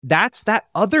that's that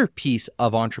other piece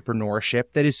of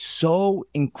entrepreneurship that is so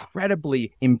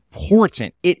incredibly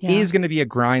important. It is going to be a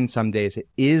grind some days. It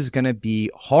is going to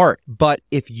be hard. But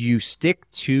if you stick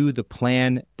to the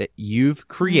plan that you've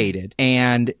created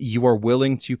and you are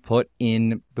willing to put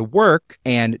in the work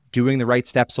and doing the right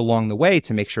steps along the way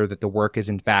to make sure that the work is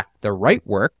in fact the right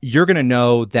work, you're going to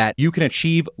know that you can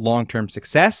achieve long-term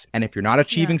success. And if you're not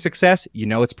achieving success, you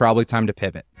know it's probably time to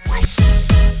pivot.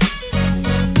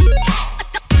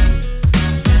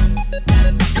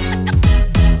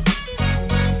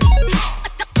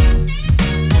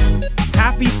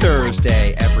 Happy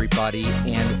Thursday, everybody,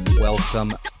 and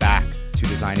welcome back to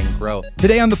Designing Growth.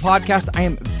 Today on the podcast, I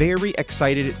am very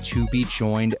excited to be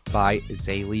joined by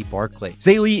XayLi Barclay.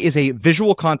 XayLi is a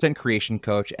visual content creation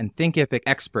coach and Thinkific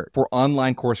expert for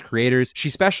online course creators. She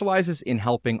specializes in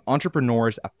helping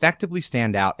entrepreneurs effectively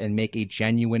stand out and make a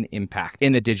genuine impact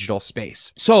in the digital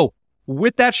space. So,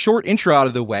 with that short intro out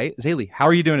of the way, XayLi, how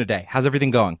are you doing today? How's everything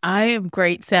going? I am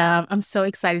great, Sam. I'm so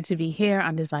excited to be here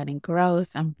on Designing Growth.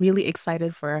 I'm really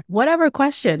excited for whatever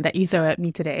question that you throw at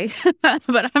me today,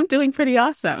 but I'm doing pretty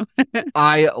awesome.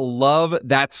 I love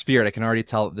that spirit. I can already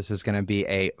tell that this is going to be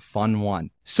a fun one.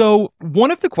 So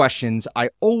one of the questions I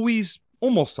almost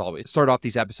always start off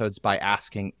these episodes by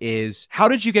asking is, how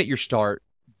did you get your start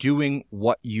doing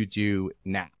what you do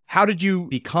now? How did you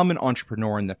become an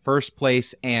entrepreneur in the first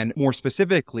place? And more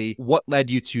specifically, what led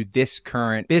you to this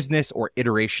current business or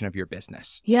iteration of your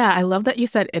business? Yeah, I love that you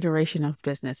said iteration of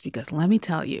business because let me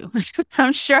tell you,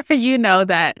 I'm sure you know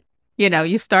that,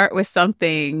 you start with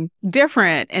something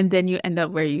different and then you end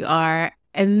up where you are.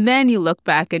 And then you look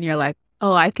back and you're like,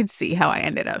 oh, I could see how I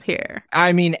ended up here.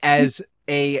 I mean, as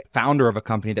a founder of a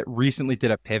company that recently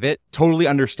did a pivot, totally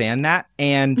understand that.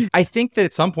 And I think that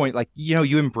at some point,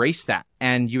 you embrace that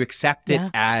and you accept it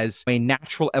as a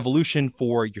natural evolution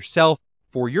for yourself,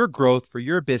 for your growth, for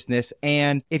your business.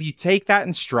 And if you take that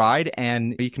in stride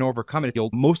and you can overcome it, you'll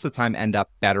most of the time end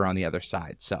up better on the other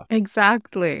side. So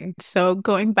exactly. So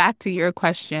going back to your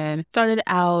question, started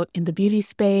out in the beauty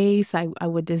space. I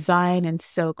would design and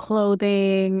sew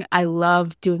clothing. I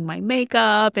loved doing my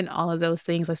makeup and all of those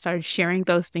things. I started sharing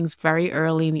those things very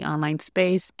early in the online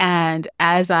space. And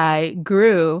as I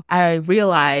grew, I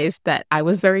realized that I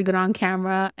was very good on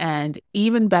camera, and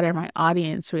even better, my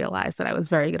audience realized that I was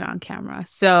very good on camera.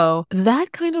 So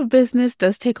that kind of business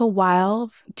does take a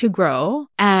while to grow.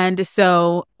 And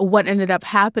so what ended up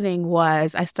happening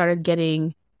was I started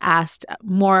getting asked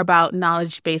more about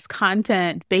knowledge-based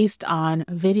content based on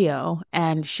video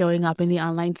and showing up in the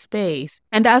online space.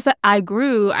 And as I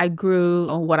grew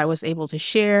on what I was able to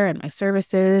share and my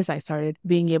services. I started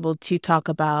being able to talk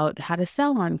about how to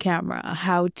sell on camera,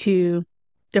 how to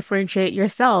differentiate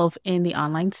yourself in the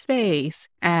online space,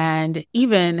 and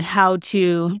even how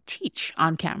to teach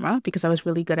on camera because I was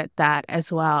really good at that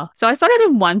as well. So I started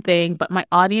in one thing, but my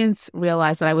audience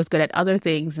realized that I was good at other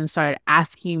things and started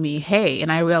asking me, hey, and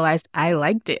I realized I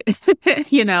liked it,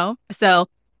 So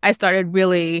I started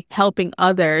really helping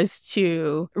others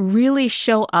to really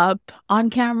show up on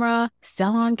camera,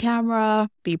 sell on camera,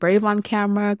 be brave on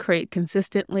camera, create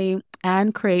consistently,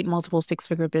 and create multiple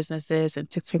six-figure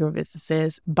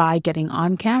businesses by getting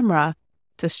on camera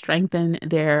to strengthen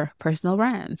their personal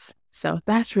brands. So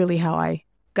that's really how I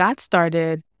got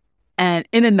started. And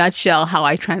in a nutshell, how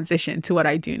I transitioned to what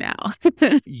I do now.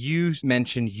 You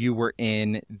mentioned you were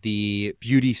in the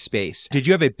beauty space. Did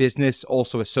you have a business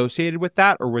also associated with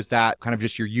that? Or was that kind of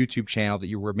just your YouTube channel that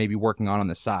you were maybe working on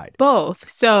the side? Both.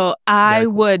 So I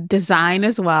would design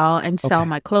as well and sell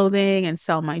my clothing and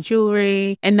sell my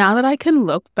jewelry. And now that I can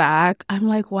look back, I'm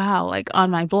like, wow, like on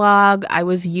my blog, I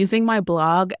was using my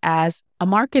blog as a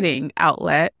marketing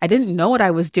outlet. I didn't know what I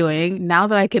was doing. Now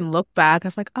that I can look back, I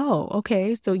was like, oh,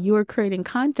 okay. So you were creating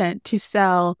content to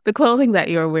sell the clothing that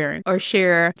you're wearing or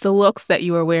share the looks that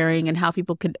you were wearing and how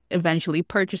people could eventually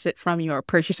purchase it from you or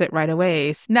purchase it right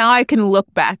away. So now I can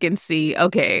look back and see,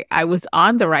 okay, I was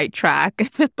on the right track,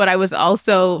 but I was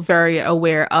also very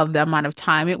aware of the amount of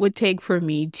time it would take for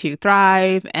me to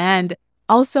thrive and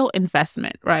also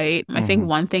investment, right? I think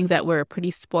one thing that we're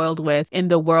pretty spoiled with in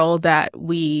the world that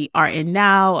we are in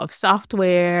now of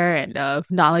software and of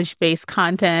knowledge-based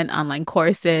content, online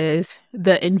courses,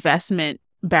 the investment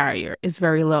barrier is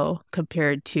very low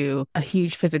compared to a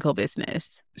huge physical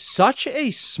business. Such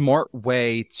a smart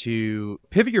way to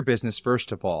pivot your business,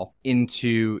 first of all,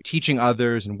 into teaching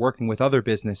others and working with other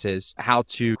businesses how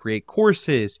to create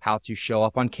courses, how to show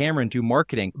up on camera and do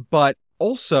marketing. But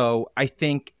also, I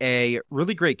think a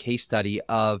really great case study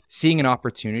of seeing an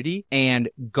opportunity and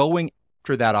going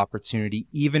after that opportunity,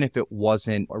 even if it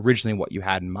wasn't originally what you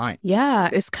had in mind? Yeah,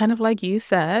 it's kind of like you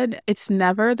said, it's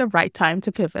never the right time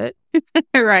to pivot,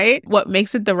 right? What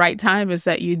makes it the right time is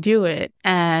that you do it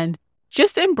and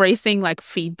just embracing like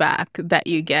feedback that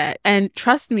you get. And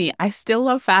trust me, I still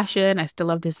love fashion. I still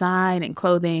love design and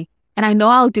clothing. And I know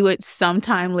I'll do it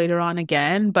sometime later on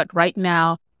again, but right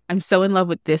now I'm so in love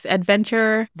with this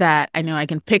adventure that I know I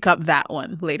can pick up that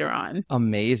one later on.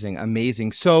 Amazing,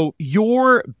 amazing. So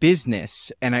your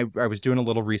business, and I was doing a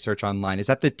little research online, is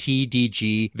that the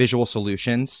TDG Visual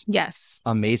Solutions? Yes.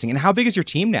 Amazing. And how big is your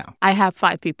team now? I have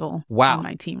 5 people Wow. on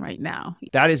my team right now.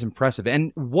 That is impressive.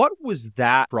 And what was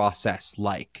that process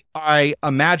like? I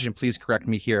imagine, please correct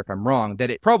me here if I'm wrong, that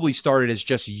it probably started as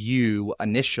just you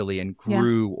initially and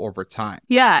grew over time.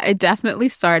 Yeah, it definitely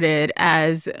started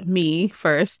as me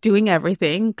first doing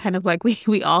everything, kind of like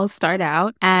we all start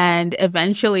out. And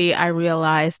eventually I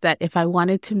realized that if I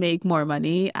wanted to make more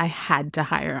money, I had to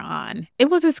hire on.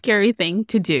 It was a scary thing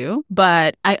to do,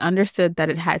 but I understood that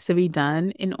it had to be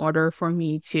done in order for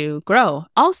me to grow.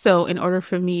 Also, in order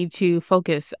for me to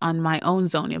focus on my own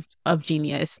zone of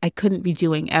genius, I couldn't be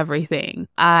doing everything.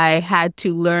 I had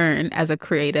to learn as a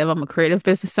creative. I'm a creative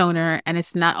business owner, and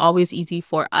it's not always easy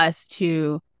for us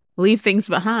to leave things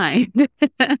behind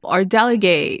or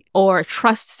delegate or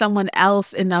trust someone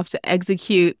else enough to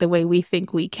execute the way we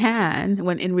think we can,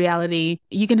 when in reality,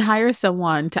 you can hire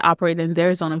someone to operate in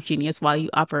their zone of genius while you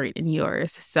operate in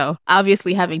yours. So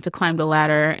obviously having to climb the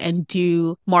ladder and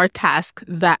do more tasks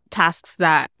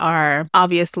that are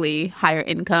obviously higher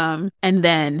income, and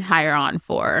then hire on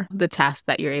for the tasks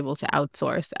that you're able to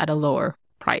outsource at a lower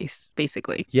price,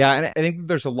 basically. Yeah, and I think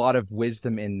there's a lot of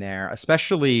wisdom in there,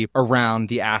 especially around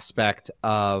the aspect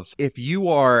of if you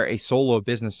are a solo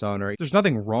business owner, there's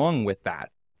nothing wrong with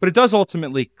that. But it does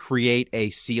ultimately create a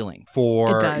ceiling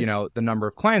for, the number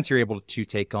of clients you're able to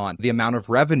take on, the amount of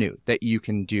revenue that you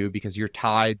can do because you're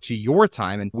tied to your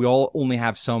time. And we all only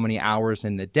have so many hours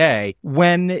in the day.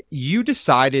 When you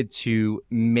decided to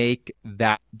make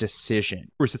that decision,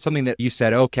 was it something that you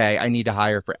said, okay, I need to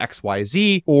hire for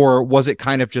XYZ? Or was it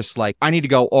kind of just like, I need to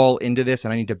go all into this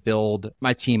and I need to build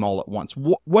my team all at once?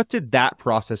 What did that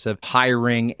process of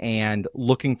hiring and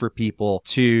looking for people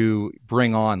to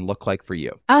bring on look like for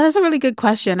you? That's a really good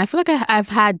question. I feel like I've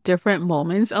had different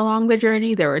moments along the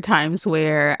journey. There were times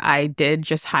where I did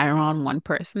just hire on one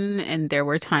person, and there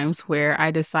were times where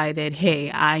I decided, hey,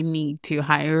 I need to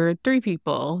hire 3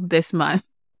 people this month,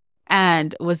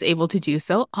 and was able to do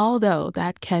so, although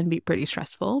that can be pretty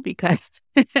stressful because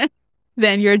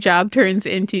then your job turns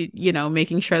into,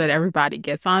 making sure that everybody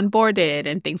gets onboarded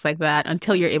and things like that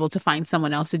until you're able to find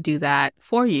someone else to do that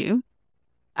for you.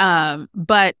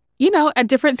 But at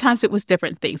different times, it was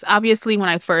different things. Obviously, when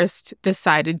I first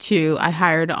decided I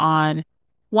hired on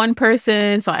one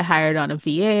person. So I hired on a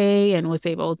VA and was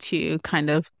able to kind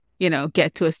of,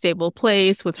 get to a stable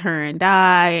place with her and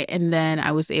I. And then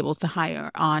I was able to hire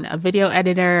on a video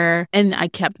editor, and I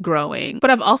kept growing.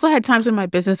 But I've also had times in my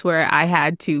business where I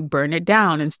had to burn it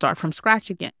down and start from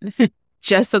scratch again,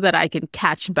 just so that I can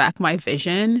catch back my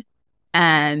vision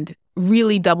and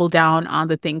really double down on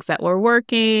the things that were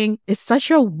working. It's such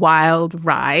a wild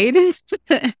ride.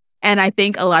 And I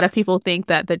think a lot of people think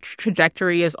that the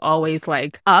trajectory is always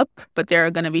like up, but there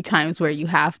are going to be times where you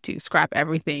have to scrap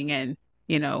everything and,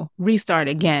 restart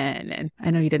again. And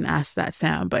I know you didn't ask that,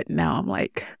 Sam, but now I'm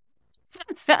like...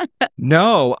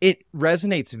 No, it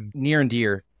resonates near and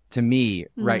dear to me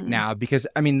right now, because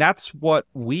that's what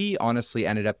we honestly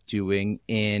ended up doing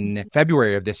in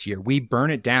February of this year. We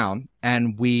burned it down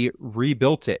and we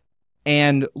rebuilt it.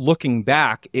 And looking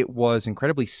back, it was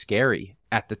incredibly scary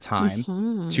at the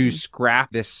time to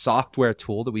scrap this software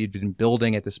tool that we'd been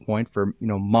building at this point for,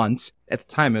 months. At the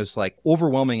time, it was like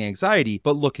overwhelming anxiety.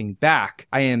 But looking back,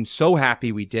 I am so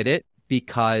happy we did it,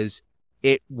 because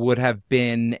it would have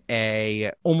been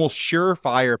a almost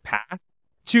surefire path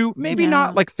to maybe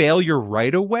not like failure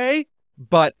right away,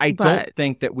 but I don't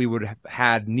think that we would have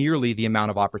had nearly the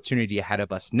amount of opportunity ahead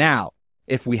of us now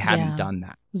if we hadn't done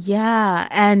that. Yeah.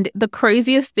 And the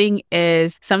craziest thing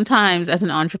is sometimes as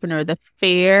an entrepreneur, the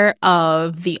fear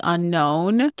of the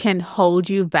unknown can hold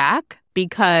you back,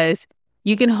 because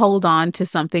you can hold on to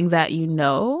something that you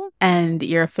know and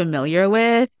you're familiar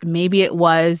with. Maybe it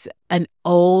was an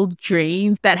old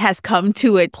dream that has come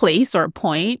to a place or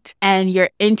point, and your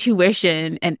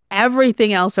intuition and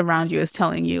everything else around you is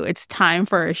telling you it's time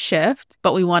for a shift,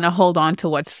 but we want to hold on to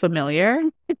what's familiar.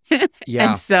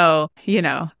 And so,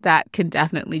 that can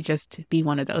definitely just be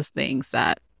one of those things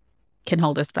that can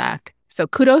hold us back. So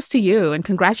kudos to you and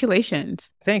congratulations.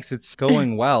 Thanks. It's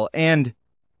going well. And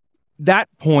that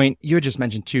point you had just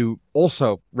mentioned too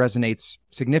also resonates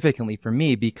significantly for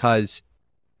me, because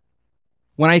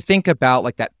when I think about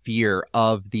like that fear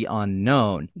of the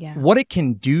unknown, what it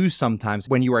can do sometimes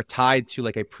when you are tied to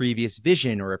like a previous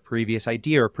vision or a previous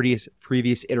idea or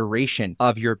previous iteration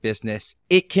of your business,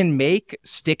 it can make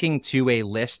sticking to a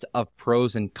list of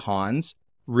pros and cons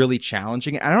really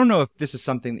challenging. I don't know if this is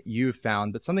something that you've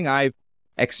found, but something I've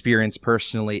experienced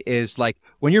personally is like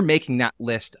when you're making that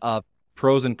list of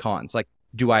pros and cons, like,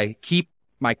 do I keep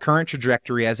my current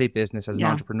trajectory as a business, as an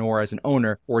entrepreneur, as an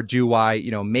owner, or do I,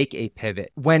 make a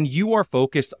pivot? When you are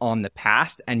focused on the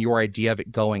past and your idea of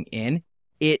it going in,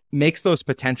 it makes those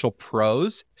potential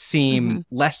pros seem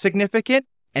less significant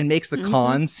and makes the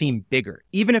cons seem bigger.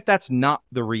 Even if that's not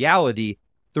the reality,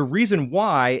 the reason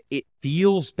why it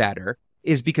feels better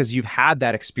is because you've had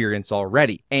that experience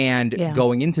already. And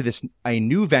going into this, a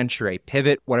new venture, a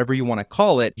pivot, whatever you want to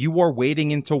call it, you are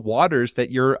wading into waters that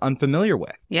you're unfamiliar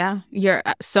with. Yeah, you're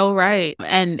so right.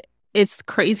 And it's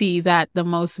crazy that the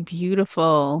most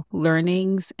beautiful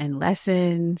learnings and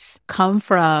lessons come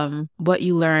from what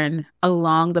you learn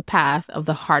along the path of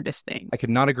the hardest thing. I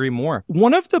could not agree more.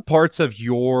 One of the parts of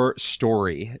your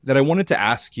story that I wanted to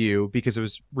ask you, because I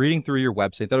was reading through your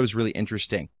website, that was really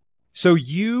interesting. So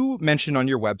you mentioned on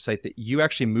your website that you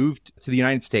actually moved to the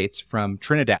United States from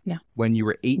Trinidad when you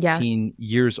were 18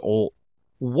 years old.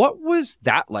 What was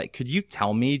that like? Could you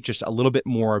tell me just a little bit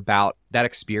more about that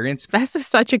experience? That's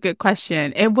such a good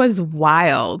question. It was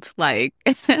wild. Like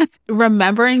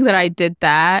remembering that I did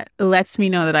that lets me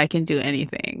know that I can do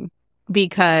anything,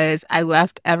 because I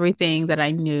left everything that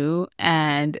I knew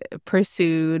and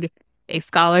pursued a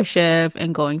scholarship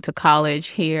and going to college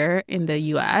here in the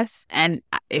US. And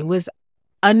it was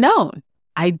unknown.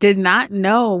 I did not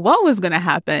know what was going to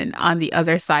happen on the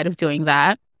other side of doing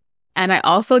that. And I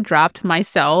also dropped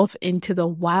myself into the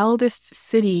wildest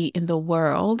city in the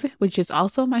world, which is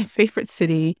also my favorite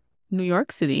city, New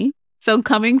York City. So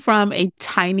coming from a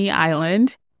tiny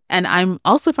island, and I'm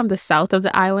also from the south of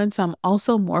the island, so I'm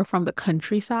also more from the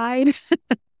countryside.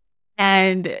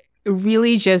 And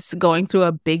really just going through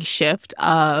a big shift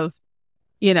of,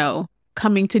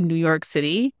 coming to New York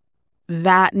City,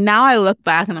 that now I look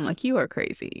back and I'm like, you are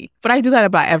crazy. But I do that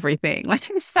about everything. Like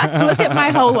I look at my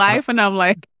whole life and I'm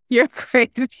like, you're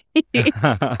crazy.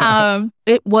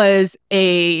 It was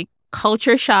a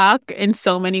culture shock in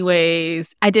so many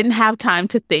ways. I didn't have time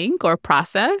to think or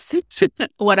process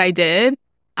what I did.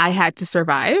 I had to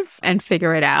survive and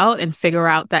figure it out and figure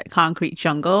out that concrete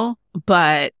jungle.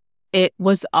 But it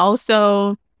was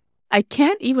also, I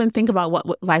can't even think about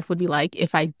what life would be like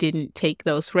if I didn't take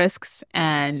those risks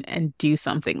and do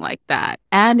something like that.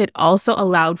 And it also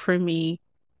allowed for me,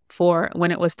 for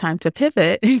when it was time to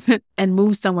pivot and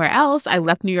move somewhere else. I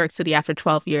left New York City after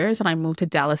 12 years and I moved to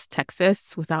Dallas,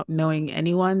 Texas without knowing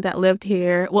anyone that lived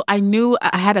here. Well, I knew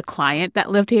I had a client that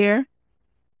lived here,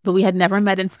 but we had never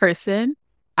met in person.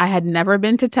 I had never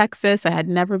been to Texas. I had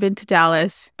never been to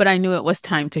Dallas, but I knew it was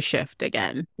time to shift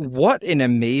again. What an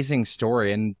amazing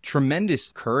story and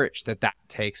tremendous courage that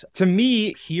takes. To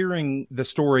me, hearing the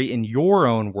story in your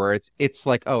own words, it's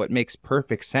like, oh, it makes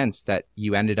perfect sense that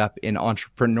you ended up in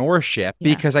entrepreneurship,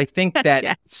 because I think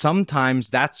that sometimes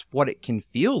that's what it can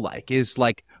feel like, is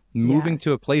like moving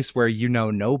to a place where you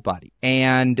know nobody.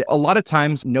 And a lot of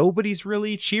times nobody's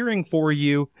really cheering for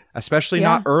you, especially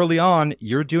not early on.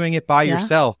 You're doing it by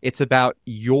yourself. It's about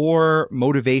your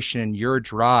motivation and your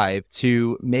drive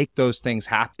to make those things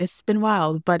happen. It's been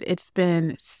wild, but it's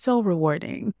been so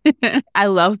rewarding. I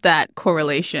love that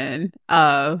correlation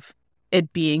of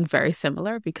it being very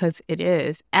similar, because it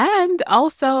is. And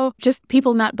also just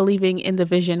people not believing in the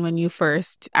vision when you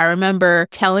first. I remember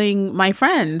telling my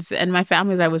friends and my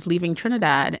family that I was leaving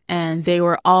Trinidad, and they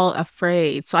were all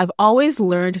afraid. So I've always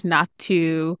learned not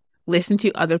to listen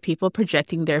to other people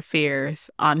projecting their fears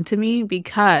onto me,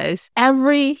 because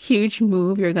every huge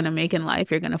move you're going to make in life,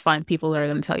 you're going to find people that are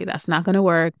going to tell you that's not going to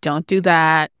work. Don't do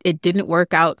that. It didn't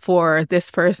work out for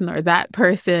this person or that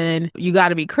person. You got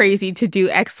to be crazy to do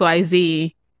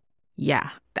XYZ. Yeah,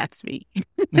 that's me.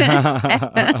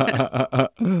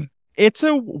 It's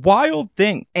a wild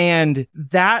thing. And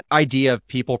that idea of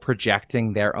people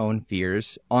projecting their own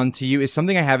fears onto you is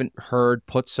something I haven't heard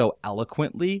put so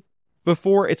eloquently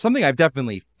before. It's something I've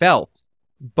definitely felt,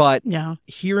 but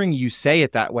hearing you say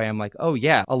it that way, I'm like, oh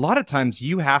yeah, a lot of times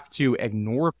you have to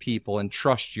ignore people and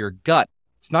trust your gut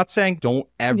It's not saying don't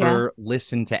ever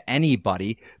listen to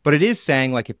anybody, but it is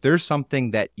saying like if there's something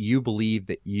that you believe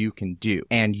that you can do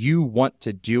and you want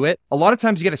to do it, a lot of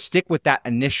times you got to stick with that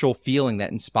initial feeling that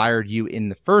inspired you in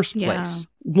the first place.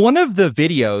 One of the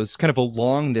videos kind of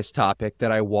along this topic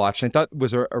that I watched, I thought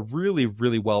was a really,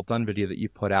 really well done video that you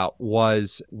put out,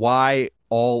 was why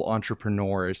all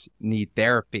entrepreneurs need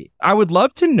therapy. I would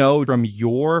love to know from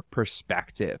your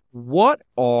perspective, what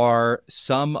are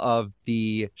some of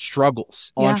the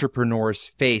struggles entrepreneurs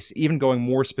face, even going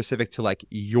more specific to like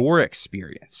your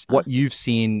experience, what you've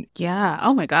seen? Yeah.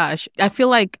 Oh my gosh. I feel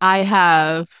like I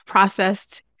have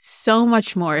processed so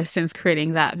much more since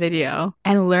creating that video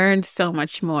and learned so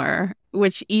much more,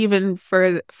 which even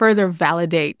further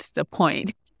validates the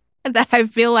point that I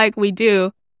feel like we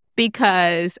do,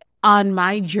 because on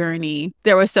my journey,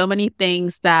 there were so many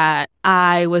things that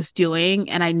I was doing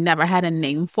and I never had a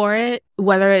name for it,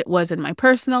 whether it was in my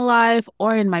personal life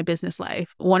or in my business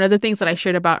life. One of the things that I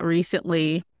shared about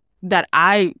recently that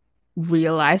I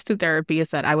realized through therapy is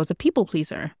that I was a people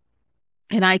pleaser.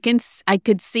 And I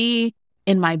could see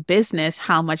in my business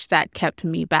how much that kept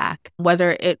me back,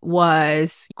 whether it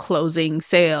was closing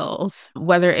sales,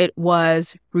 whether it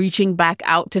was reaching back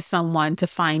out to someone to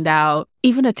find out,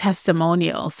 even a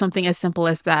testimonial, something as simple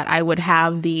as that. I would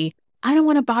have the I don't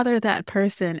want to bother that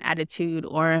person attitude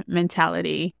or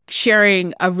mentality.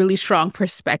 Sharing a really strong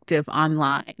perspective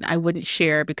online, I wouldn't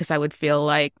share because I would feel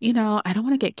like, I don't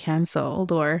want to get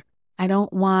canceled, or I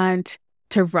don't want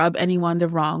to rub anyone the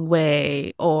wrong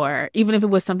way, or even if it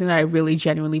was something that I really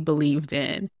genuinely believed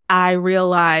in. I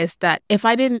realized that if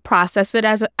I didn't process it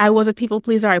as I was a people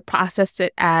pleaser, I processed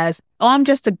it as, oh, I'm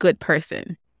just a good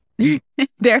person.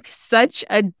 There's such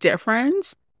a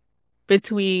difference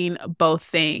between both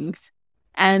things.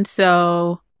 And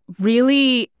so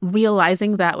really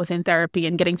realizing that within therapy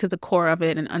and getting to the core of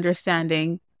it and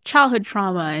understanding childhood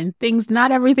trauma and things,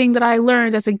 not everything that I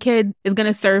learned as a kid is going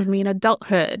to serve me in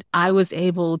adulthood. I was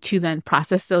able to then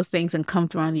process those things and come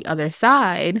through on the other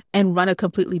side and run a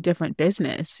completely different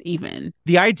business even.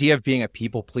 The idea of being a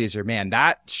people pleaser, man,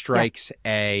 that strikes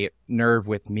a nerve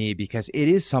with me, because it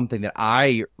is something that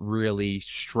I really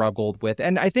struggled with,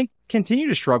 and I think continue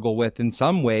to struggle with in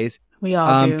some ways. We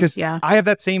all do. Because I have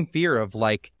that same fear of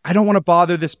like, I don't want to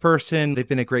bother this person. They've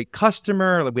been a great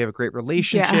customer. Like, we have a great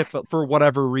relationship, but for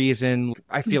whatever reason,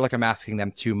 I feel like I'm asking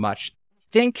them too much.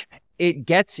 I think it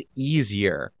gets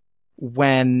easier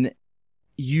when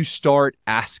you start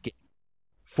asking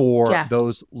for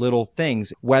those little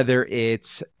things, whether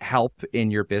it's help in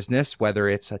your business, whether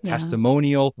it's a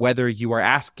testimonial, whether you are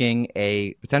asking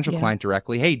a potential client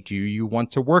directly, hey, do you want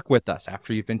to work with us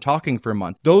after you've been talking for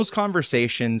months? Those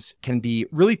conversations can be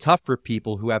really tough for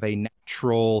people who have a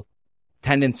natural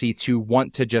tendency to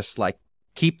want to just like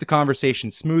keep the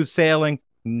conversation smooth sailing,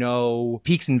 no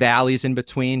peaks and valleys in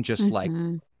between, just like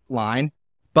line.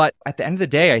 But at the end of the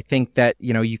day, I think that,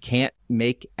 you can't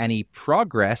make any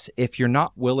progress if you're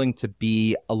not willing to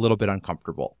be a little bit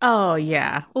uncomfortable. Oh,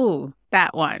 yeah. Ooh,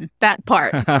 that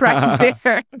part right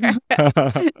there.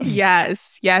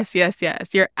 Yes.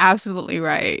 You're absolutely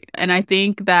right. And I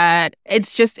think that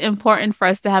it's just important for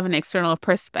us to have an external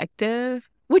perspective,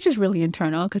 which is really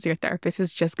internal, because your therapist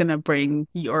is just going to bring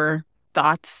your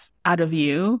thoughts out of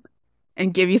you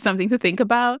and give you something to think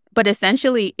about. But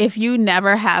essentially, if you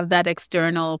never have that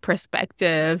external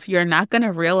perspective, you're not going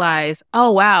to realize,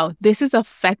 oh, wow, this is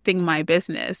affecting my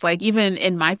business. Like, even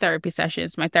in my therapy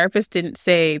sessions, my therapist didn't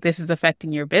say this is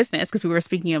affecting your business, because we were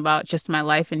speaking about just my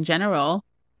life in general.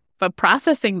 But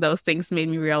processing those things made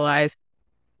me realize,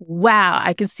 wow,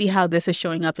 I can see how this is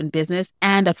showing up in business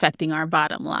and affecting our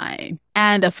bottom line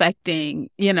and affecting,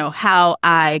 how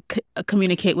I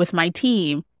communicate with my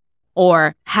team.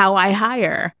 Or how I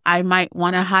hire. I might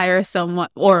want to hire someone,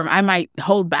 or I might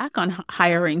hold back on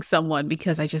hiring someone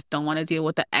because I just don't want to deal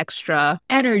with the extra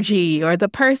energy or the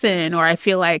person, or I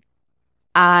feel like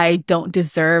I don't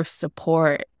deserve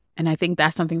support. And I think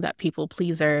that's something that people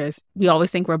pleasers, we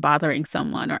always think we're bothering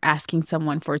someone or asking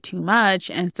someone for too much.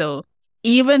 And so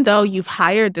even though you've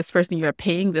hired this person, you're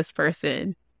paying this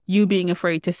person, you being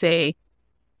afraid to say,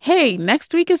 hey,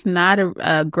 next week is not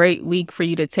a great week for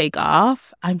you to take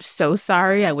off. I'm so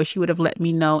sorry. I wish you would have let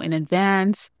me know in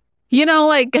advance.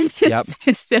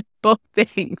 It's simple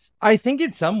things. I think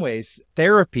in some ways,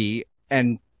 therapy,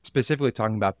 and specifically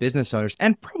talking about business owners,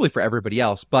 and probably for everybody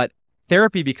else, but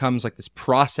therapy becomes like this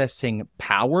processing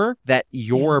power that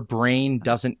your brain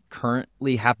doesn't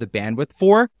currently have the bandwidth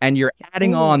for. And you're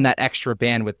adding on that extra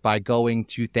bandwidth by going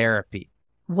to therapy.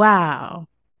 Wow.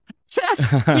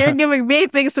 You're giving me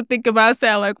things to think about. So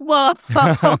I'm like, well,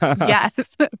 yes.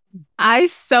 I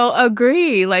so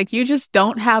agree. Like you just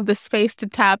don't have the space to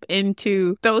tap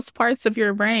into those parts of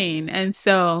your brain. And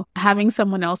so having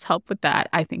someone else help with that,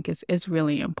 I think is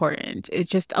really important. It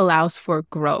just allows for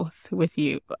growth with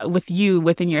you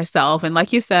within yourself. And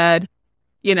like you said,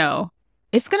 it's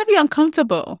going to be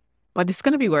uncomfortable, but it's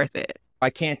going to be worth it. I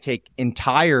can't take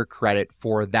entire credit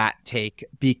for that take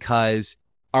because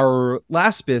our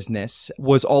last business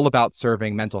was all about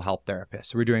serving mental health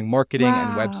therapists. We're doing marketing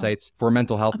and websites for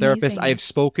mental health therapists. I have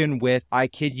spoken with, I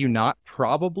kid you not,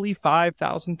 probably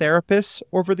 5,000 therapists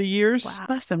over the years. Wow,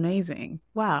 that's amazing.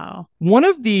 Wow. One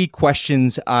of the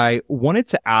questions I wanted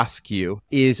to ask you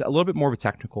is a little bit more of a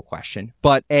technical question,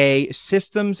 but a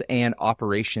systems and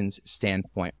operations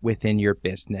standpoint within your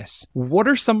business. What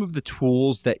are some of the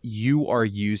tools that you are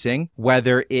using,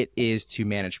 whether it is to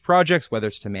manage projects, whether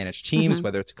it's to manage teams,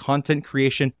 whether it's content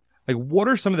creation? Like, what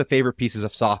are some of the favorite pieces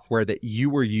of software that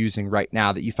you are using right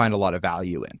now that you find a lot of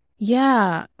value in?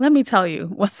 Yeah, let me tell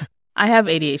you, I have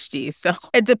ADHD, so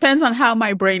it depends on how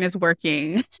my brain is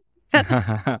working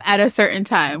at a certain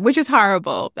time, which is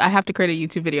horrible. I have to create a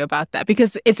YouTube video about that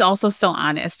because it's also so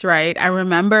honest, right? I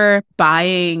remember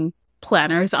buying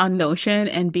planners on Notion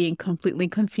and being completely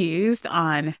confused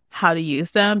on how to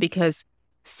use them because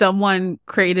someone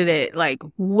created it like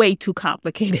way too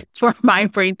complicated for my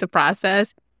brain to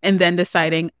process, and then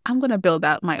deciding I'm going to build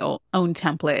out my own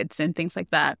templates and things like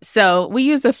that. So we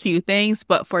use a few things,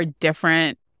 but for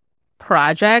different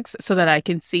projects so that I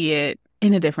can see it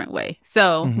in a different way.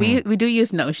 So we do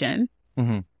use Notion,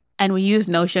 and we use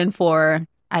Notion for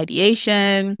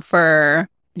ideation, for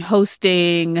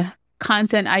hosting,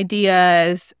 content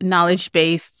ideas,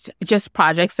 knowledge-based, just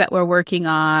projects that we're working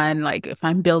on. Like if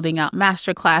I'm building out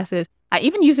master classes, I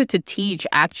even use it to teach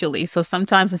actually. So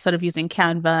sometimes instead of using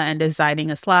Canva and designing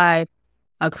a slide,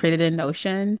 I'll create it in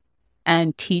Notion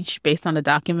and teach based on the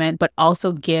document, but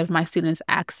also give my students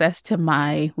access to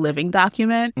my living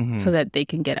document so that they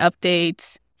can get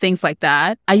updates, things like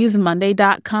that. I use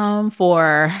Monday.com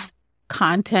for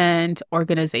content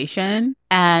organization.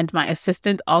 And my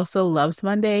assistant also loves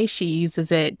Monday. She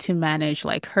uses it to manage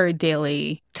like her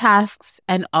daily tasks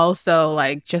and also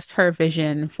like just her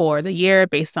vision for the year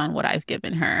based on what I've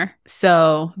given her.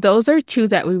 So those are two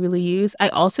that we really use. I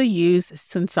also use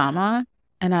Sunsama,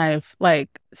 and I've like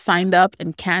signed up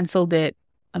and canceled it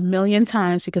a million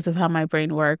times because of how my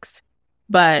brain works.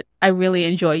 But I really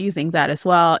enjoy using that as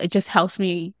well. It just helps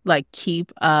me like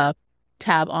keep a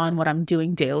tab on what I'm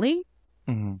doing daily.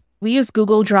 We use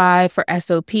Google Drive for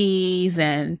SOPs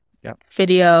and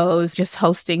videos, just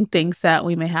hosting things that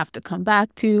we may have to come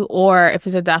back to. Or if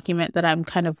it's a document that I'm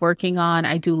kind of working on,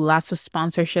 I do lots of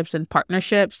sponsorships and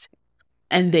partnerships,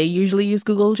 and they usually use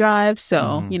Google Drive.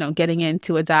 So, getting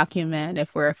into a document,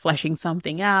 if we're fleshing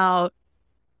something out,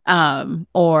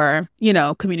 or,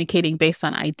 communicating based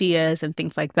on ideas and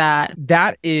things like that.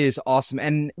 That is awesome.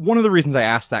 And one of the reasons I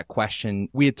asked that question,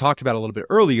 we had talked about a little bit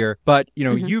earlier, but,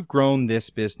 you've grown this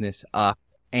business up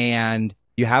and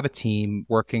you have a team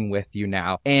working with you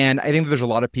now. And I think that there's a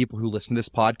lot of people who listen to this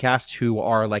podcast who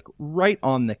are like right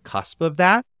on the cusp of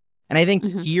that. And I think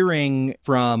hearing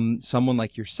from someone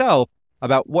like yourself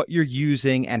about what you're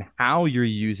using and how you're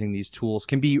using these tools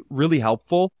can be really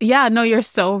helpful. Yeah, no, you're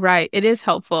so right. It is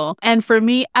helpful. And for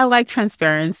me, I like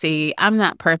transparency. I'm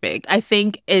not perfect. I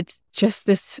think it's just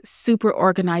this super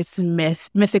organized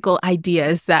mythical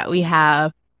ideas that we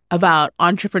have about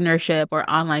entrepreneurship or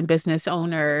online business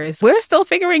owners. We're still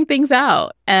figuring things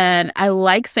out. And I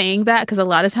like saying that because a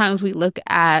lot of times we look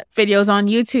at videos on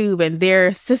YouTube and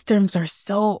their systems are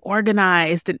so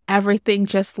organized and everything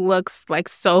just looks like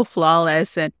so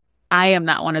flawless. And I am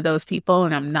not one of those people,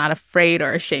 and I'm not afraid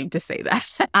or ashamed to say that.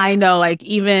 I know, like,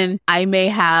 even I may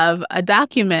have a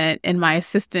document and my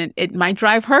assistant, it might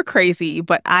drive her crazy,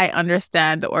 but I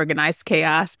understand the organized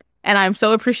chaos. And I'm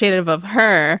so appreciative of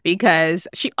her because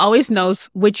she always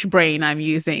knows which brain I'm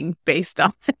using based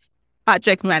on this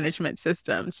project management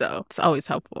system. So it's always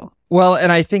helpful. Well,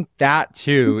 and I think that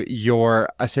too, your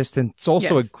assistant's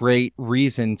also a great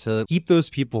reason to keep those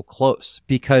people close,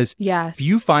 because if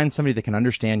you find somebody that can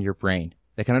understand your brain,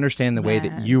 that can understand the way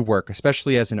that you work,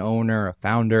 especially as an owner, a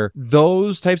founder,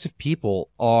 those types of people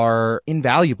are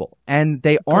invaluable, and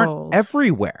they aren't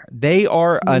everywhere. They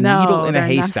are a needle in a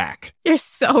haystack. You're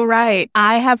so right.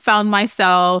 I have found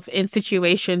myself in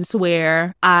situations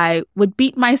where I would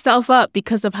beat myself up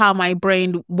because of how my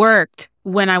brain worked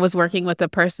when I was working with a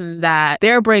person that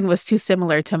their brain was too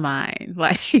similar to mine,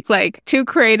 like too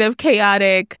creative,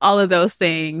 chaotic, all of those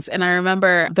things. And I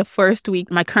remember the first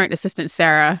week, my current assistant,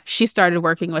 Sarah, she started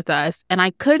working with us, and I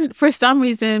couldn't, for some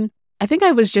reason, I think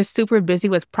I was just super busy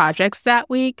with projects that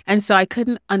week. And so I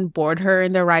couldn't onboard her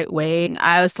in the right way.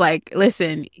 I was like,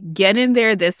 listen, get in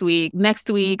there this week. Next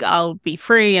week, I'll be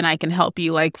free and I can help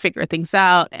you like figure things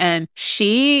out. And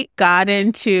she got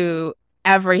into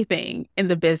everything in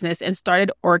the business and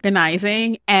started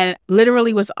organizing and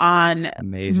literally was on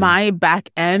my back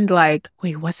end like,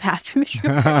 wait, what's happening?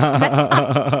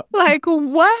 Like,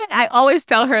 what? I always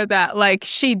tell her that like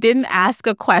she didn't ask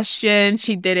a question.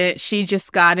 She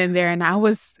just got in there and I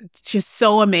was just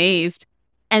so amazed.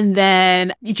 And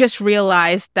then you just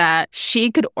realized that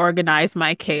she could organize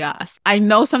my chaos. I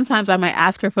know sometimes I might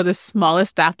ask her for the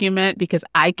smallest document because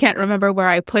I can't remember where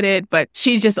I put it, but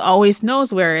she just always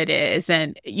knows where it is.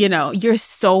 And, you know, you're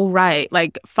so right.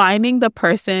 Like finding the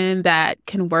person that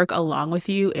can work along with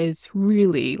you is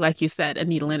really, like you said, a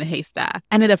needle in a haystack.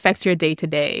 And it affects your day to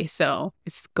day. So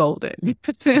it's golden.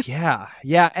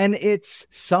 Yeah. And it's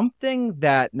something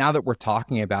that now that we're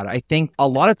talking about it, I think a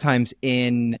lot of times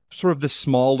in sort of the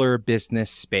smaller business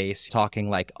space, talking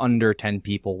like under 10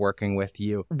 people working with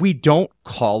you, we don't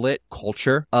call it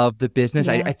culture of the business.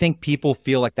 Yeah. I think people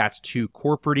feel like that's too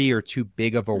corporate-y or too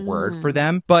big of a word for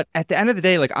them. But at the end of the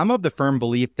day, like I'm of the firm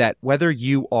belief that whether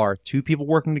you are 2 people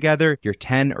working together, you're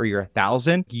 10 or you're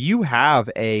 1,000, you have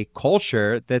a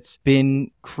culture that's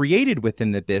been created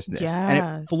within the business. Yeah.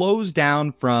 And it flows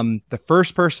down from the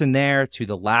first person there to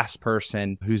the last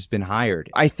person who's been hired.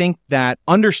 I think that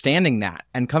understanding that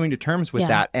and coming to terms with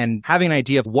that and having an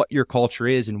idea of what your culture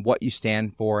is and what you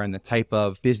stand for and the type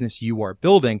of business you are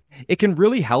building, it can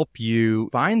really help you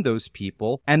find those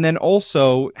people and then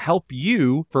also help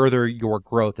you further your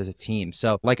growth as a team.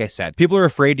 So like I said, people are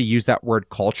afraid to use that word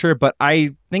culture, but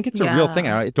I think it's a real thing.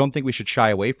 I don't think we should shy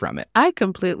away from it. I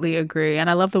completely agree. And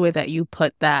I love the way that you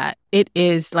put that. It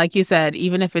is, like you said,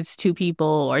 even if it's 2 people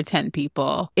or 10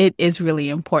 people, it is really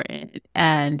important.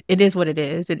 And it is what it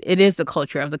is. It is the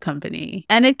culture of the company.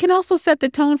 And it can also set the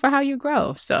tone for how you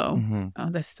grow. So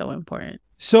that's so important.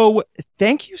 So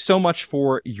thank you so much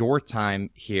for your time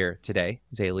here today,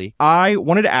 XayLi. I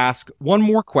wanted to ask one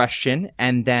more question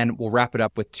and then we'll wrap it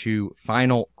up with 2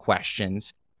 final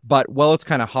questions. But while it's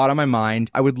kind of hot on my mind,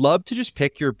 I would love to just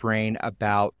pick your brain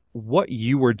about what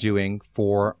you were doing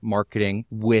for marketing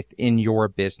within your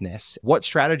business. What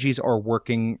strategies are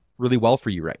working really well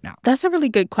for you right now? That's a really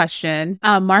good question.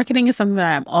 Marketing is something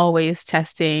that I'm always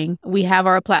testing. We have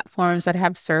our platforms that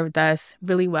have served us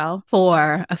really well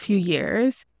for a few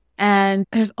years. And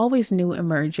there's always new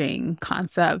emerging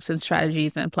concepts and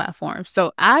strategies and platforms.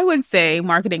 So I would say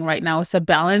marketing right now is a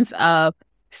balance of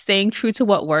staying true to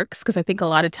what works, because I think a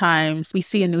lot of times we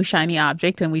see a new shiny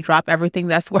object and we drop everything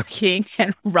that's working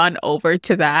and run over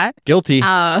to that. Guilty.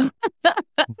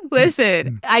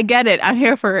 Listen, I get it. I'm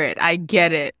here for it. I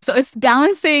get it. So it's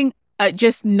balancing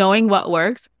just knowing what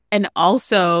works and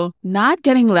also not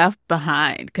getting left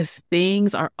behind, because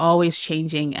things are always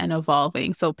changing and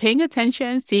evolving. So paying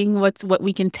attention, seeing what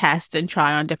we can test and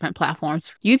try on different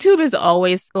platforms. YouTube is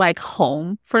always like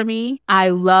home for me.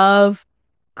 I love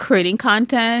creating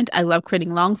content. I love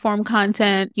creating long form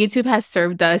content. YouTube has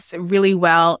served us really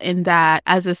well in that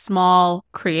as a small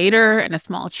creator and a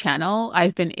small channel,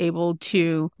 I've been able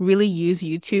to really use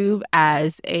YouTube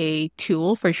as a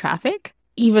tool for traffic,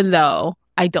 even though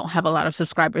I don't have a lot of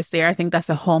subscribers there. I think that's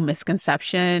a whole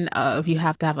misconception of you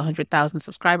have to have 100,000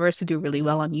 subscribers to do really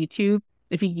well on YouTube.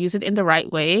 If you use it in the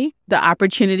right way, the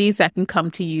opportunities that can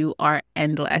come to you are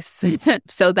endless.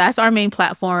 So that's our main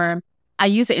platform. I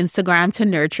use Instagram to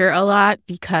nurture a lot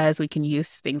because we can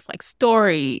use things like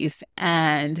stories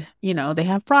and, you know, they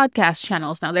have broadcast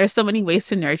channels. Now, there's so many ways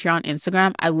to nurture on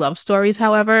Instagram. I love stories,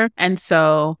 however. And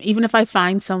so even if I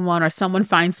find someone or someone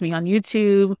finds me on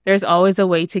YouTube, there's always a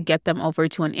way to get them over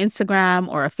to an Instagram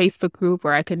or a Facebook group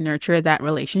where I can nurture that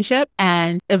relationship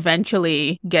and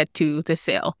eventually get to the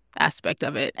sale aspect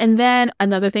of it. And then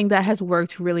another thing that has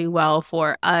worked really well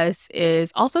for us is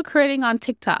also creating on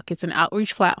TikTok. It's an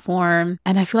outreach platform,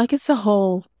 and I feel like it's a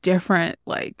whole different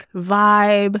like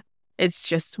vibe. It's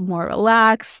just more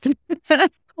relaxed. Why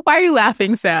are you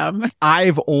laughing, Sam?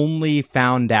 I've only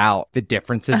found out the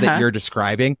differences that you're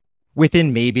describing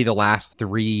within maybe the last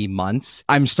 3 months.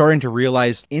 I'm starting to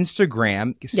realize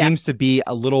Instagram seems to be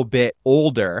a little bit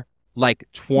older, like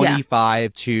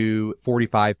 25 to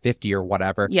 45, 50 or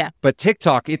whatever. Yeah. But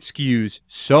TikTok, it skews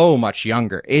so much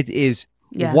younger. It is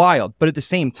wild. But at the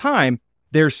same time,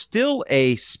 there's still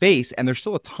a space and there's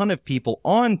still a ton of people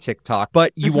on TikTok,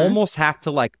 but you almost have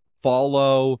to like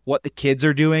follow what the kids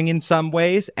are doing in some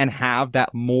ways and have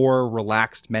that more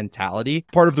relaxed mentality.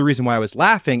 Part of the reason why I was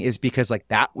laughing is because like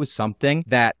that was something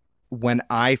that when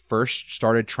I first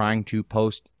started trying to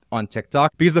post on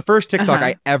TikTok because the first TikTok Uh-huh.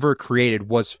 I ever created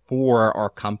was for our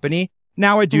company.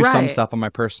 Now I do some Right. stuff on my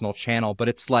personal channel, but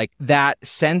it's like that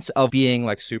sense of being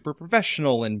like super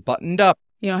professional and buttoned up.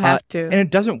 You don't have to. And it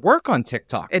doesn't work on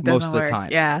TikTok It most doesn't of the work. time.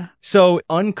 Yeah. So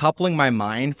uncoupling my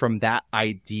mind from that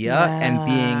idea and Yeah.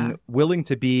 being willing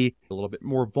to be a little bit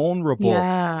more vulnerable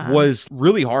Yeah. was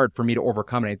really hard for me to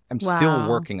overcome. And I'm still Wow.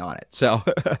 working on it. So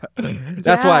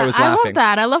that's why I was I love laughing.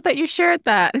 that. I love that you shared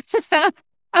that.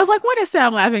 I was like, what is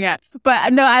Sam laughing at?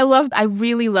 But no, I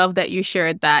really love that you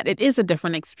shared that. It is a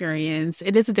different experience.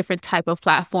 It is a different type of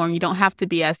platform. You don't have to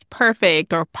be as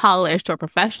perfect or polished or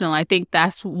professional. I think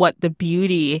that's what the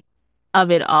beauty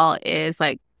of it all is.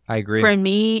 Like, I agree. for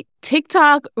me,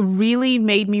 TikTok really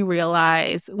made me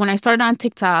realize when I started on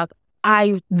TikTok,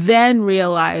 I then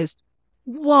realized,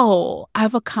 whoa,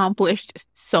 I've accomplished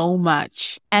so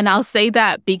much. And I'll say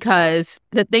that because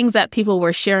the things that people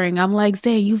were sharing, I'm like,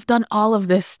 Zay, you've done all of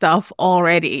this stuff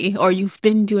already, or you've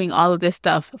been doing all of this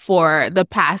stuff for the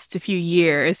past few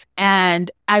years. And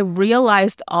I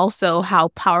realized also how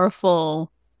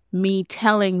powerful me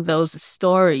telling those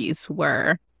stories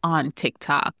were on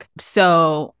TikTok.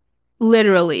 So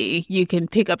literally, you can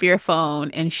pick up your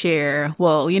phone and share,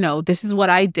 well, this is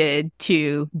what I did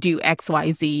to do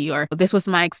XYZ, or this was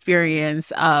my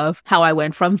experience of how I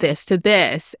went from this to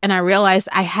this. And I realized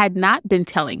I had not been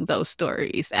telling those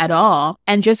stories at all.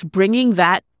 And just bringing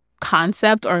that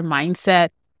concept or mindset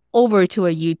over to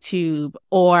a YouTube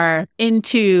or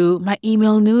into my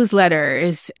email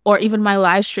newsletters or even my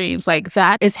live streams, like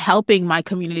that is helping my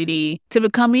community to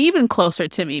become even closer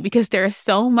to me because there's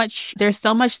so much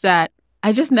that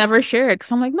I just never shared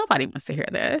because I'm like, nobody wants to hear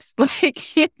this. Like,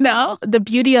 the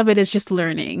beauty of it is just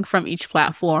learning from each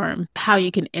platform how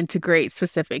you can integrate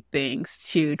specific things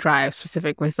to drive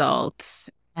specific results.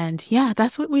 And yeah,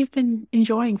 that's what we've been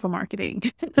enjoying for marketing.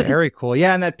 Very cool.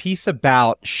 Yeah. And that piece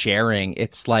about sharing,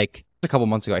 it's like a couple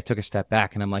months ago, I took a step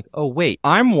back and I'm like, oh, wait,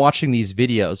 I'm watching these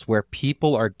videos where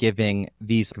people are giving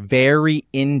these very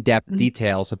in-depth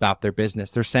details about their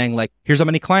business. They're saying like, here's how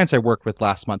many clients I worked with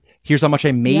last month. Here's how much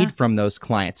I made from those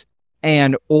clients.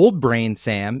 And old brain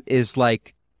Sam is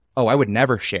like, oh, I would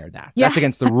never share that. That's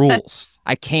against the rules.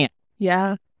 I can't.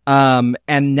 Yeah.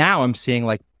 And now I'm seeing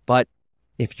like, but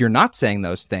if you're not saying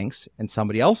those things and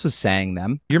somebody else is saying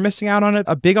them, you're missing out on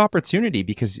a big opportunity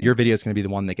because your video is going to be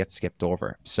the one that gets skipped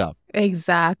over. So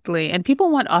exactly. And people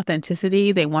want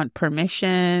authenticity. They want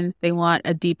permission. They want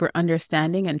a deeper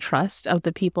understanding and trust of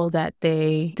the people that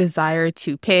they desire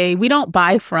to pay. We don't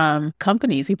buy from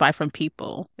companies. We buy from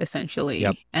people, essentially.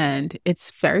 Yep. And it's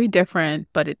very different,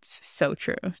 but it's so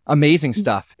true. Amazing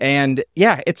stuff. And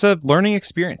yeah, it's a learning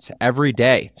experience every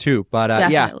day too. But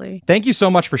Definitely. Thank you so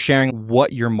much for sharing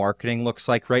what your marketing looks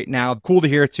like right now. Cool to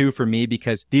hear too for me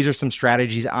because these are some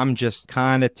strategies I'm just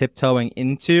kind of tiptoeing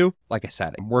into. Like I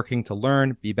said, I'm working to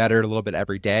learn, be better a little bit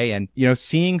every day and,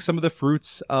 seeing some of the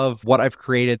fruits of what I've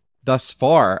created thus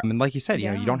far. I mean, like you said,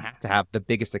 you don't have to have the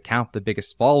biggest account, the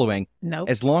biggest following. Nope.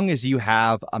 As long as you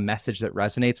have a message that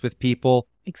resonates with people,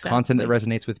 content that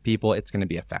resonates with people, it's going to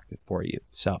be effective for you.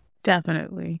 So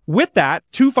definitely. With that,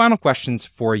 2 final questions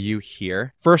for you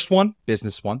here. First one,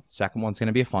 business one. Second one's going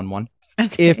to be a fun one.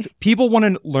 Okay. If people want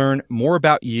to learn more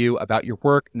about you, about your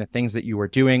work and the things that you are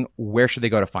doing, where should they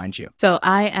go to find you? So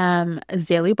I am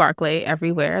XayLi Barclay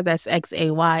everywhere. That's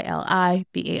XayLi Barclay.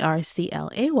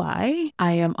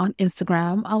 I am on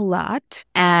Instagram a lot.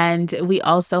 And we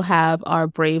also have our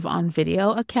Brave on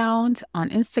Video account on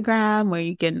Instagram where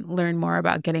you can learn more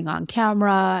about getting on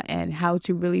camera and how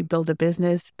to really build a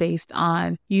business based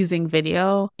on using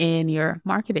video in your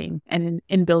marketing and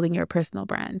in building your personal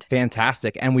brand.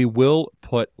 Fantastic. And we will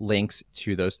put links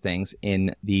to those things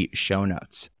in the show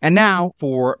notes. And now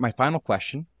for my final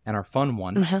question and our fun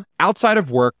one. Outside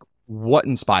of work, what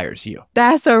inspires you?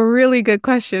 That's a really good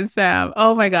question, Sam.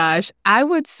 Oh my gosh. I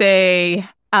would say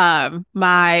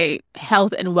my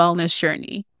health and wellness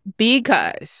journey.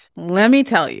 Because let me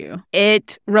tell you,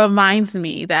 it reminds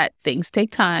me that things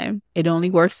take time. It only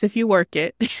works if you work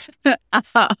it.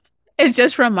 It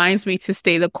just reminds me to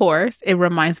stay the course. It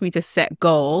reminds me to set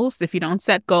goals. If you don't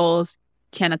set goals,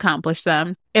 you can't accomplish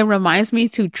them. It reminds me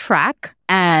to track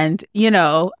and,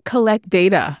 collect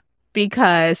data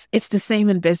because it's the same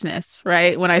in business,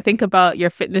 right? When I think about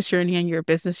your fitness journey and your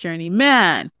business journey,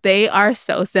 man, they are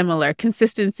so similar.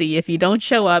 Consistency. If you don't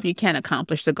show up, you can't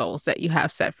accomplish the goals that you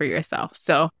have set for yourself.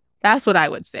 So that's what I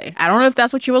would say. I don't know if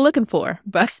that's what you were looking for,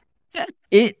 but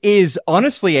it is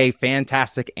honestly a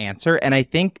fantastic answer. And I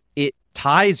think it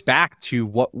ties back to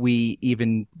what we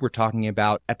even were talking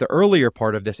about at the earlier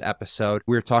part of this episode.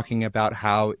 We were talking about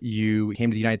how you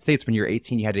came to the United States when you were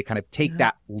 18. You had to kind of take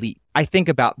that leap. I think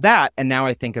about that, and now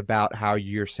I think about how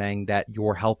you're saying that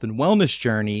your health and wellness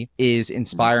journey is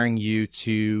inspiring you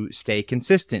to stay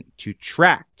consistent, to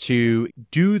track, to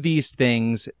do these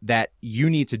things that you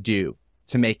need to do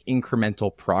to make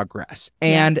incremental progress.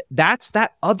 And that's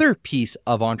that other piece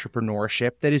of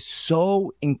entrepreneurship that is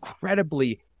so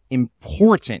incredibly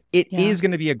important. It is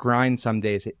going to be a grind some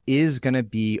days. It is going to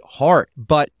be hard.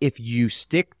 But if you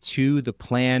stick to the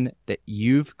plan that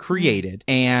you've created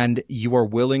and you are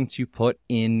willing to put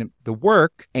in the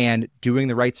work and doing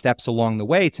the right steps along the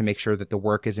way to make sure that the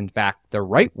work is in fact the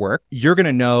right work, you're going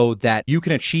to know that you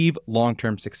can achieve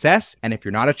long-term success. And if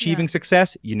you're not achieving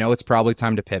success, you know it's probably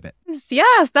time to pivot.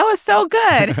 Yes, that was so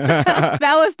good.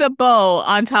 That was the bow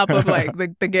on top of like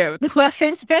the gift.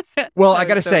 Well, I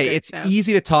got to say, it's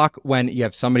easy to talk when you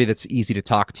have somebody that's easy to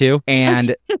talk to.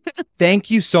 And thank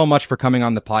you so much for coming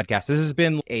on the podcast. This has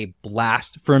been a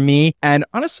blast for me and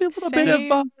honestly a little bit of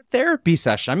a therapy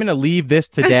session. I'm going to leave this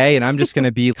today and I'm just going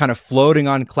to be kind of floating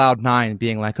on cloud nine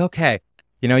being like, okay,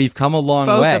 you know, you've come a long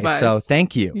way. So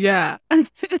thank you. Yeah.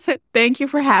 Thank you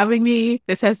for having me.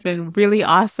 This has been really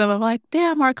awesome. I'm like,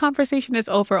 damn, our conversation is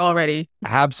over already.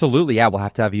 Absolutely. Yeah, we'll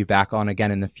have to have you back on again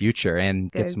in the future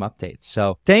and get some updates.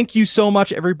 So thank you so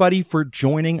much, everybody, for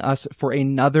joining us for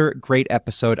another great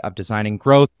episode of Designing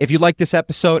Growth. If you like this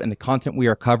episode and the content we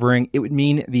are covering, it would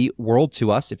mean the world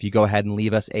to us if you go ahead and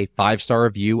leave us a 5-star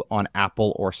review on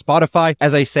Apple or Spotify.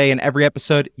 As I say in every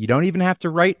episode, you don't even have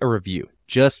to write a review.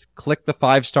 Just click the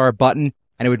 5-star button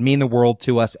and it would mean the world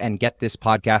to us and get this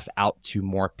podcast out to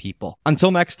more people.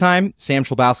 Until next time, Sam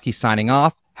Schlabowski signing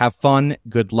off. Have fun,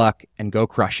 good luck, and go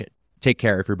crush it. Take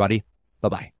care, everybody. Bye-bye.